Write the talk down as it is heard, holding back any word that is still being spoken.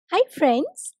Hi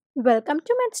friends, welcome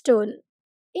to Mathstoon.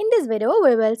 In this video,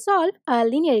 we will solve a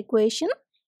linear equation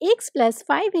x plus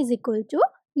 5 is equal to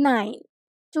 9.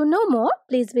 To know more,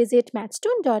 please visit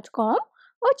mathstoon.com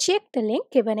or check the link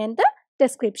given in the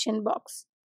description box.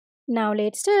 Now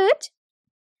let's start.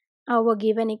 Our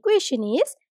given equation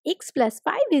is x plus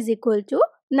 5 is equal to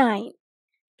 9.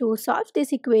 To solve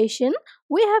this equation,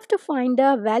 we have to find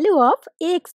the value of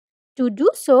x. To do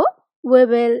so, we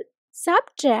will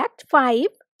subtract 5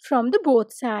 from the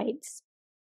both sides.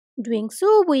 Doing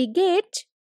so, we get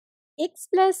x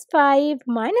plus 5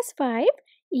 minus 5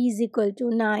 is equal to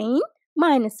 9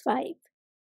 minus 5.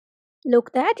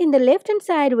 Look that in the left hand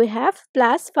side we have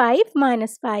plus 5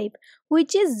 minus 5,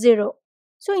 which is 0.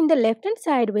 So in the left hand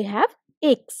side we have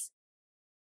x.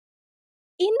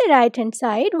 In the right hand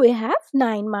side we have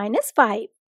 9 minus 5.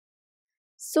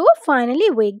 So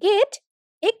finally we get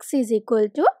x is equal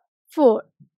to 4.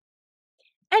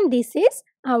 And this is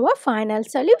our final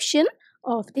solution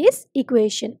of this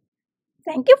equation.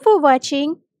 Thank you for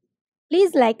watching.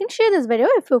 Please like and share this video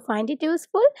if you find it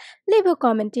useful. Leave a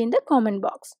comment in the comment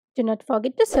box. Do not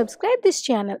forget to subscribe this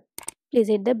channel. Please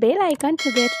hit the bell icon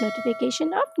to get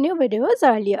notification of new videos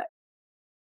earlier.